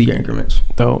 Yeah, to 2 year increments.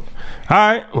 Dope. All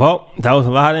right. Well, that was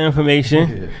a lot of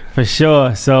information for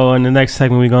sure. So in the next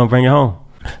segment, we're gonna bring it home.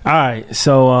 All right,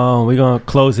 so we're gonna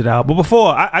close it out. But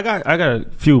before, I got a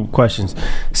few questions.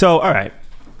 So, all right,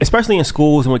 especially in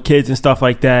schools and with kids and stuff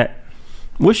like that,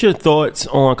 What's your thoughts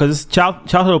on, because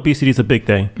childhood obesity is a big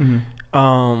thing.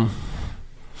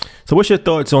 So what's your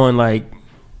thoughts on like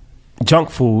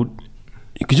junk food?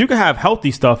 Because you can have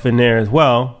healthy stuff in there as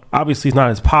well. Obviously, it's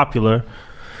not as popular.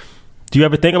 Do you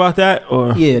ever think about that?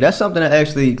 Or yeah, that's something that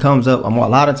actually comes up a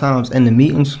lot of times in the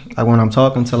meetings, like when I'm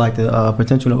talking to like the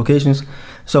potential locations.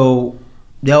 So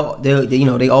they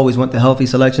always want the healthy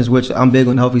selections, which I'm big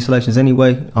on healthy selections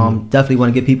anyway. Definitely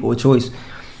want to give people a choice.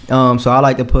 So I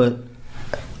like to put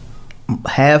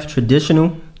half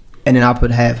traditional, and then I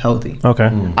put half healthy.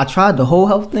 Okay. I tried the whole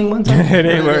health thing one time. It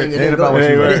didn't work. It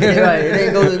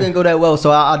didn't go that well. So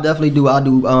I definitely do. I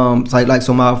do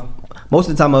so my most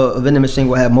of the time a vending machine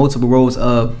will have multiple rows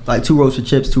of like 2 rows for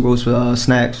chips, 2 rows for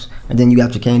snacks, and then you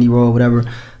got your candy roll or whatever.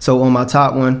 So on my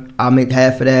top one, I make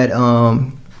half of that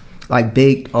like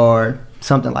baked or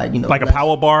something like, like a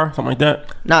power bar, something like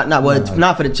that. Not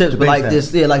for the chips, but like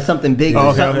this, like something big,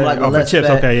 something like less chips.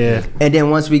 fat. Okay, yeah. And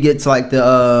then once we get to like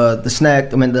the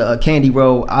snack, the candy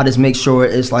roll, I just make sure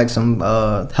it's like some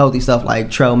healthy stuff like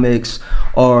trail mix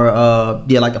or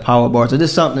like a power bar. So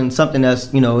just something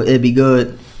that's it'd be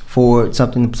good for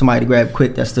somebody to grab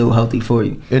quick that's still healthy for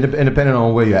you. And depending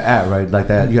on where you're at, right? Like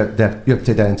that, you have to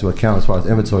take that into account as far as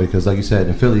inventory, because like you said,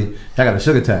 in Philly, I got a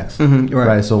sugar tax,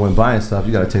 right? So when buying stuff,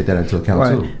 you got to take that into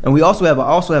account too. And we also have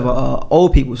a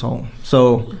old people's home.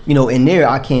 So in there,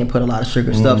 I can't put a lot of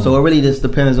sugar stuff. So it really just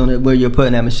depends on where you're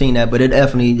putting that machine at. But it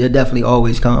definitely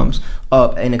always comes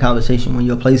up in the conversation when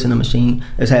you're placing a machine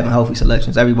is having healthy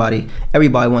selections. Everybody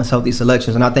wants healthy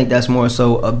selections, and I think that's more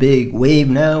so a big wave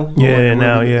now.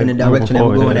 In the direction that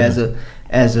we're going as a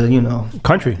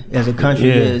country. As a country,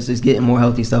 is getting more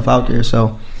healthy stuff out there.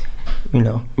 So,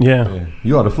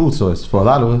 you are the food source for a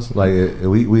lot of us. Like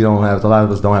we don't have, a lot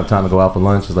of us don't have time to go out for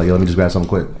lunch. It's like, let me just grab something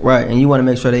quick. Right, and you want to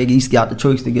make sure they at least got the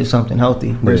choice to get something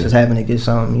healthy versus having to get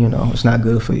something it's not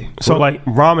good for you. So like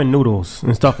ramen noodles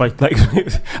and stuff like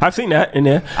I've seen that in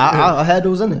there. I had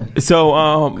those in there. So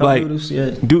like noodles,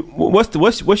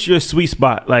 what's your sweet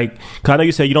spot? Like, 'cause I know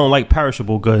you said you don't like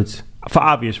perishable goods for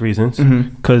obvious reasons,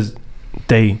 because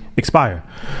they expire.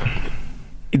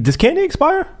 Does candy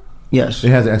expire? Yes. It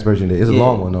has an expiration date. It's a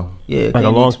long one though. Yeah. Like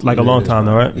a long time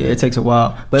though, right? Yeah, it takes a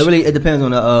while. But it depends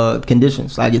on the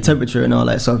conditions, like your temperature and all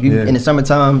that. So if you in the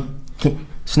summertime,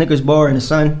 Snickers bar in the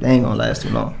sun, they ain't gonna last too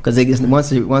long. Because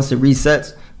once it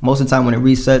resets, most of the time when it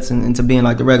resets into being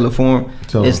like the regular form,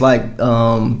 it's like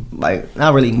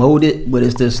not really molded, but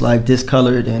it's just like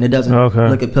discolored, and it doesn't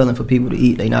look appealing for people to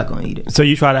eat. They're not gonna eat it. So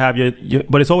you try to have your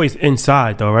but it's always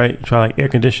inside though, right? You try like air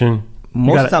condition.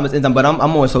 Most of the time it's inside, but I'm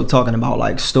more so talking about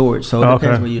like storage. So it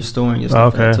depends where you're storing your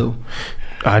stuff at too.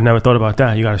 I never thought about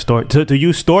that. You gotta store it. So do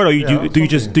you store it, or do you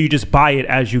just buy it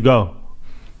as you go?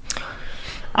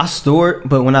 I store it,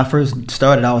 but when I first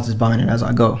started, I was just buying it as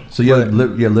I go. So your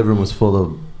living room was full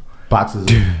of boxes of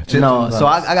chips? No, so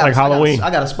I got like Halloween.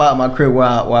 I got a spot in my crib where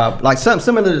I like something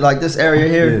similar to like this area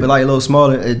here, but like a little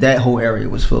smaller. That whole area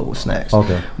was filled with snacks.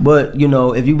 Okay. But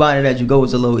if you buying it as you go,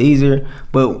 it's a little easier.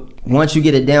 But once you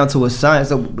get it down to a science,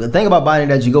 so the thing about buying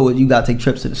it as you go is you gotta take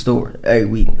trips to the store every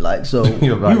week. Like, so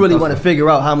you really want to figure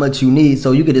out how much you need,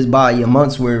 so you could just buy your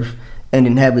month's worth and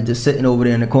then have it just sitting over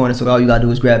there in the corner. So all you gotta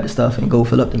do is grab the stuff and go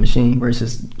fill up the machine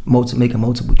versus making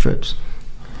multiple trips.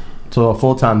 So a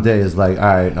full-time day is like, all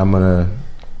right, I'm gonna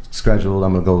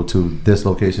go to this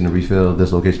location to refill,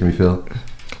 this location to refill.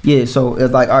 Yeah, so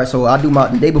it's like, all right, so I do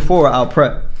the day before I'll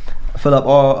prep. Fill up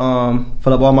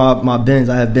all my bins.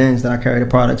 I have bins that I carry the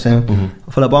products in.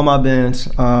 Fill up all my bins.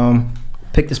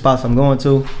 Pick the spots I'm going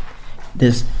to.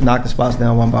 Just knock the spots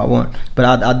down one by one. But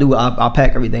I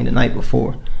pack everything the night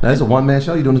before. Now, it's a one-man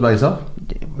show. You doing this by yourself?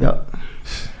 Yep.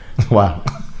 Wow.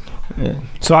 Yeah.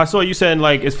 So I saw you saying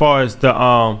like as far as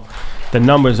the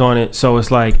numbers on it. So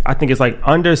it's like, I think it's like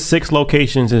under 6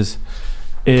 locations is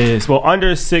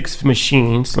under 6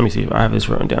 machines. Let me see if I have this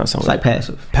written down somewhere. It's like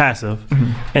passive.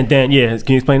 And then can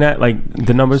you explain that, like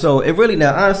the numbers? So it really,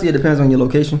 now honestly, it depends on your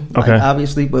location,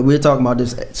 obviously, but we're talking about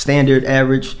this standard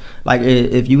average. Like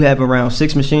if you have around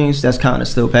 6 machines, that's kind of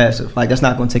still passive. Like that's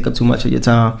not going to take up too much of your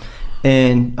time,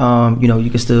 and you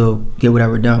can still get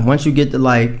whatever done. Once you get to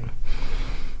like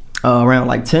around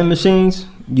like 10 machines,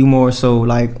 you more so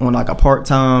like on like a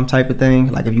part-time type of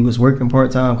thing, like if you was working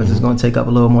part-time, because it's going to take up a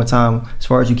little more time as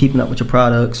far as you keeping up with your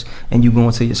products and you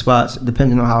going to your spots,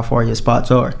 depending on how far your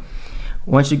spots are.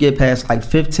 Once you get past like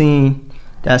 15,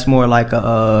 that's more like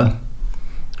a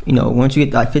once you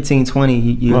get like 15, 20,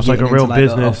 you're like a real like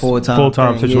business, a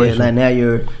full-time situation. Yeah, like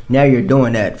now you're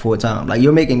doing that full-time. Like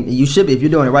you should be, if you're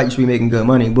doing it right, you should be making good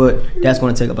money, but that's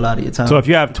going to take up a lot of your time. So if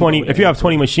you have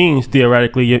 20 machines,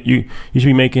 theoretically, you should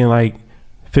be making like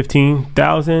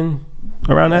 15,000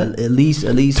 Around that? At least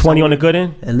 20 on the good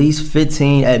end? At least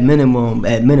 15 at minimum.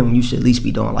 At minimum, you should at least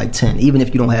be doing like 10. Even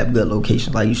if you don't have good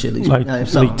locations, like you should at least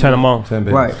like 10 a month. 10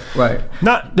 right.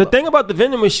 Now, the thing about the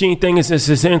vending machine thing is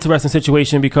it's an interesting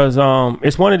situation because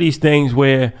it's one of these things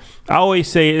where I always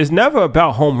say it's never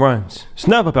about home runs. It's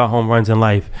never about home runs in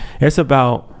life. It's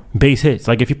about base hits.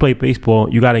 Like if you play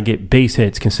baseball, you got to get base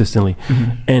hits consistently.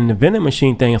 And the vending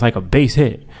machine thing is like a base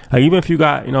hit. Like even if you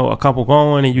got, a couple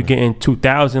going and you're getting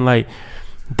 2,000, like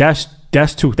that's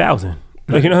 2,000.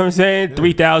 Like, you know what I'm saying?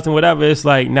 3,000, whatever. It's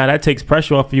like, now that takes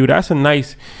pressure off of you. That's a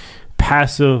nice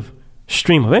passive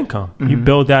stream of income. You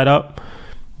build that up,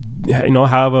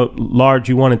 however large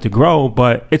you want it to grow.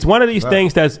 But it's one of these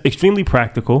things that's extremely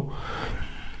practical.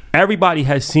 Everybody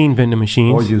has seen vending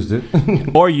machines.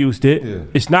 Or used it. Yeah.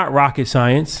 It's not rocket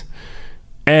science.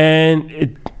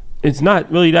 And it's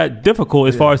not really that difficult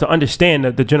as far as to understand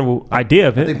the general idea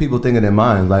of it. I think people think in their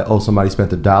minds like, oh, somebody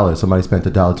spent $1, somebody spent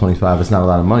 $1.25. It's not a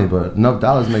lot of money, but enough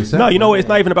dollars makes sense. No, you know what? It's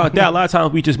not even about that. A lot of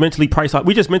times we just mentally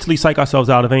psych ourselves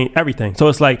out of everything. So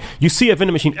it's like you see a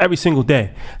vending machine every single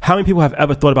day. How many people have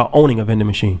ever thought about owning a vending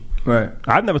machine? Right.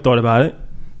 I've never thought about it.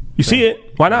 You see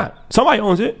it? Why not? Somebody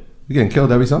owns it. You're getting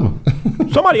killed every summer.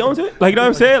 Somebody owns it. Like, you know what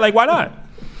I'm saying? Like, why not?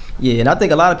 Yeah, and I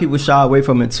think a lot of people shy away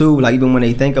from it too. Like even when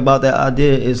they think about that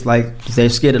idea, it's like they're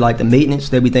scared of like the maintenance.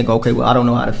 They be thinking, okay, well I don't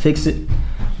know how to fix it.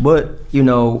 But at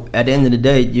the end of the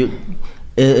day,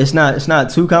 it's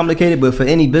not too complicated. But for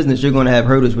any business, you're going to have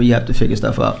hurdles where you have to figure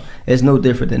stuff out. It's no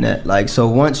different than that. Like so,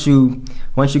 once you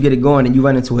get it going and you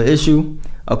run into an issue,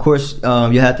 of course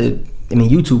you have to. I mean,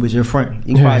 YouTube is your friend.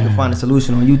 You can probably find a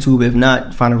solution on YouTube. If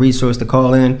not, find a resource to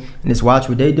call in and just watch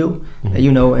what they do.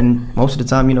 And most of the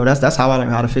time, that's how I learn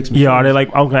how to fix machines. Yeah, are they like?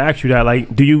 I'm gonna ask you that.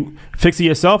 Like, do you fix it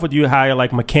yourself, or do you hire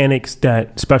like mechanics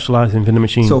that specialize in vending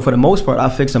machines? So for the most part, I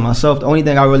fix it myself. The only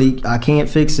thing I can't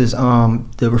fix is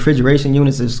the refrigeration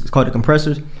units. It's called the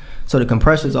compressors. So the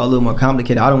compressors are a little more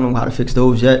complicated. I don't know how to fix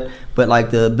those yet. But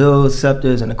like the bill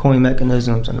acceptors and the coin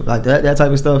mechanisms and like that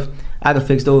type of stuff, I can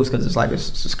fix those because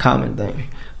it's a common thing.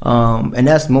 And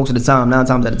that's most of the time, 9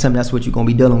 times out of 10, that's what you're going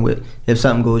to be dealing with. If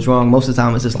something goes wrong, most of the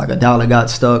time it's just like a dollar got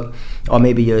stuck, or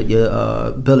maybe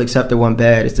your bill acceptor went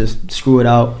bad. It's just screw it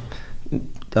out,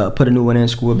 put a new one in,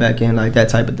 screw it back in, like that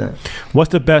type of thing.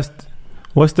 What's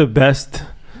the best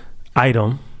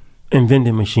item in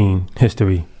vending machine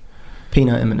history?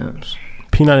 Peanut M&Ms.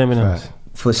 Peanut M&Ms. Right.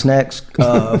 For snacks,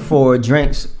 for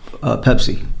drinks,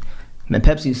 Pepsi. Man,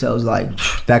 Pepsi sells like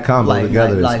that combo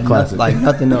together is classic. Like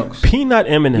nothing else. Peanut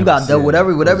M&Ms. You got double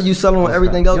whatever you sell on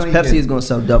everything else. Pepsi is gonna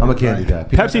sell double. I'm a candy guy.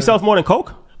 Pepsi sells more than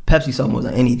Coke. Pepsi sells more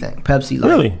than anything. Pepsi,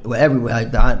 really?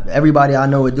 Everywhere. Everybody I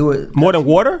know would do it. More than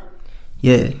water.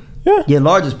 Yeah. Your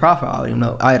largest profit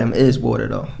item is water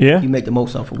though. Yeah. You make the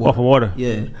most off of water. Off of water.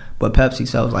 Yeah, but Pepsi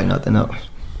sells like nothing else.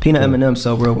 Peanut M&Ms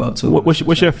sell real well too.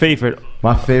 What's your favorite?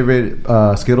 My favorite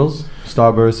Skittles,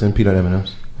 Starburst, and peanut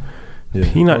M&Ms.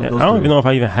 Yeah. Peanut. I don't even know if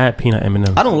I even had peanut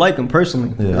M&Ms. I don't like them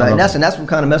personally. Yeah, that's what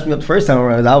kind of messed me up the first time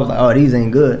around. I was like, oh, these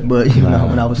ain't good. But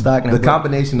when I was stocking the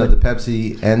combination of the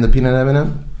Pepsi and the peanut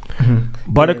M&M.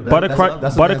 Butter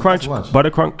crunch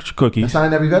cookies. That's not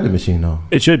in every vending machine though.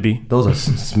 It should be. Those are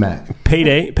smack.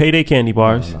 Payday candy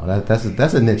bars. No,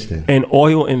 that's a niche thing. And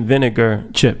oil and vinegar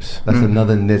chips. That's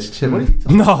another niche chip. What are you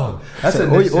talking about? That's a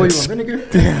niche oil and vinegar.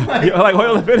 Like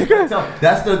oil and vinegar.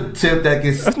 That's the chip that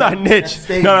gets. That's not niche.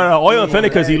 No. Oil and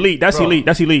vinegar is elite. That's elite.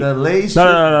 The Lay's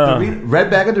no. The red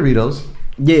bag of Doritos.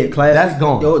 Yeah, class. That's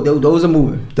gone. Those are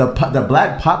moving. The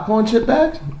black popcorn chip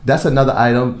bag. That's another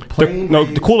item.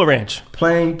 The Cooler Ranch.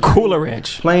 Cooler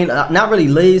Ranch. Plain. Not really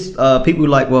Lay's. People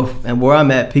like and where I'm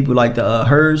at, people like the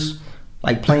Hers,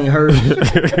 like plain Hers.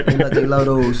 they love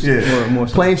those. Yeah. More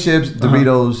plain chips,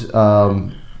 Doritos,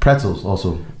 pretzels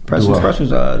also.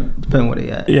 Pretzels depending where they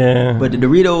at. Yeah. But the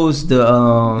Doritos,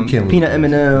 the peanut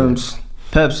M&Ms.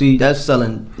 Pepsi, that's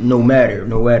selling no matter.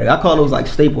 I call those like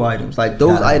staple items. Like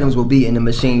those items will be in the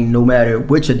machine no matter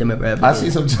which of them ever. I see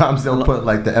sometimes they'll put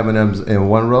like the M&Ms in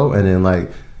one row and then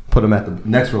like put them at the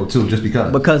next row too, just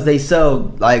because. Because they sell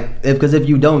because if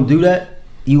you don't do that,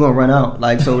 you gonna run out.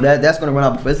 Like so that's gonna run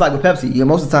out. It's like with Pepsi.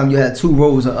 Most of the time you have 2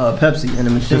 rows of Pepsi in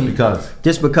the machine.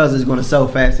 Just because it's gonna sell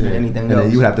faster than anything else. And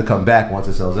then you have to come back once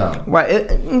it sells out.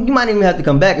 Right. You might even have to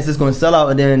come back. It's just gonna sell out,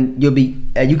 and then you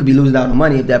could be losing out on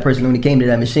money if that person only came to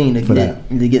that machine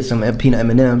to get some peanut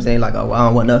M&Ms. They like, oh, well, I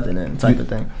don't want nothing, then type of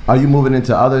thing. Are you moving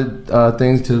into other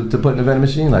things to put in the vending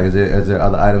machine? Like, is there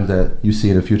other items that you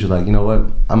see in the future? Like, you know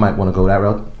what, I might want to go that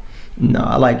route. No,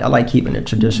 I like keeping it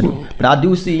traditional. But I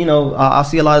do see, I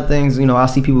see a lot of things, I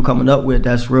see people coming up with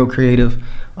that's real creative.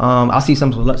 I see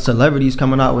some celebrities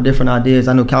coming out with different ideas.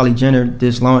 I know Kylie Jenner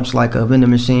just launched like a vending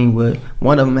machine with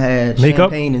one of them had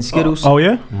champagne and Skittles. Oh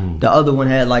yeah. The other one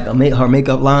had like her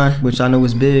makeup line, which I know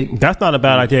is big. That's not a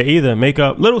bad idea either.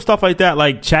 Makeup, little stuff like that,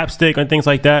 like chapstick and things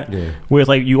like that. Yeah. Where it's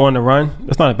like you on the run.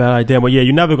 That's not a bad idea. But yeah,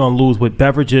 you're never gonna lose with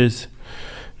beverages,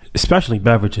 especially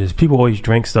beverages. People always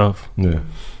drink stuff. Yeah.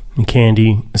 And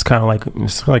candy. It's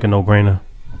like a no brainer.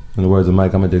 In the words of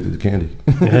Mike, I'm addicted to candy.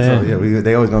 Yeah. So yeah,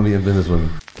 they always gonna be in business with me.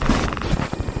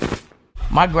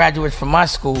 My graduates from my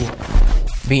school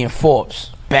being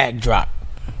Forbes, bag drop.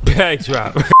 Bag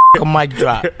drop. A mic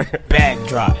drop, bag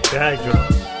drop. Bag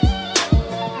drop.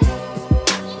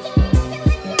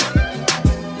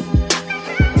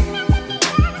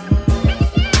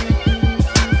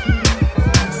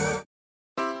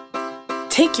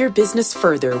 Take your business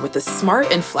further with the smart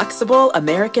and flexible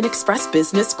American Express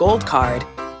Business Gold Card.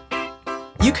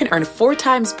 You can earn 4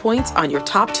 times points on your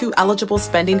top 2 eligible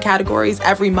spending categories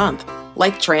every month,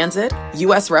 like transit,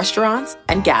 U.S. restaurants,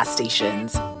 and gas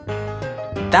stations.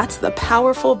 That's the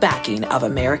powerful backing of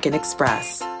American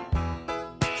Express.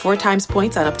 4 times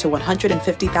points on up to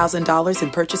 $150,000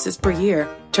 in purchases per year.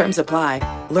 Terms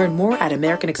apply. Learn more at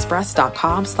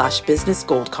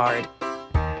americanexpress.com/businessgoldcard.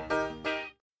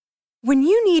 When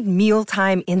you need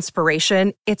mealtime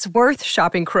inspiration, it's worth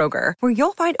shopping Kroger, where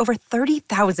you'll find over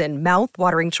 30,000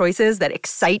 mouth-watering choices that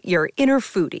excite your inner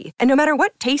foodie. And no matter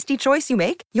what tasty choice you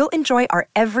make, you'll enjoy our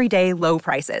everyday low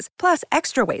prices, plus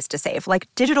extra ways to save, like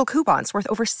digital coupons worth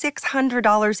over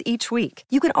 $600 each week.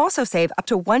 You can also save up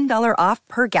to $1 off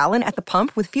per gallon at the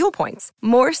pump with fuel points.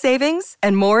 More savings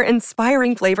and more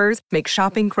inspiring flavors make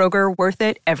shopping Kroger worth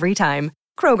it every time.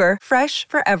 Kroger, fresh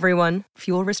for everyone.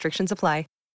 Fuel restrictions apply.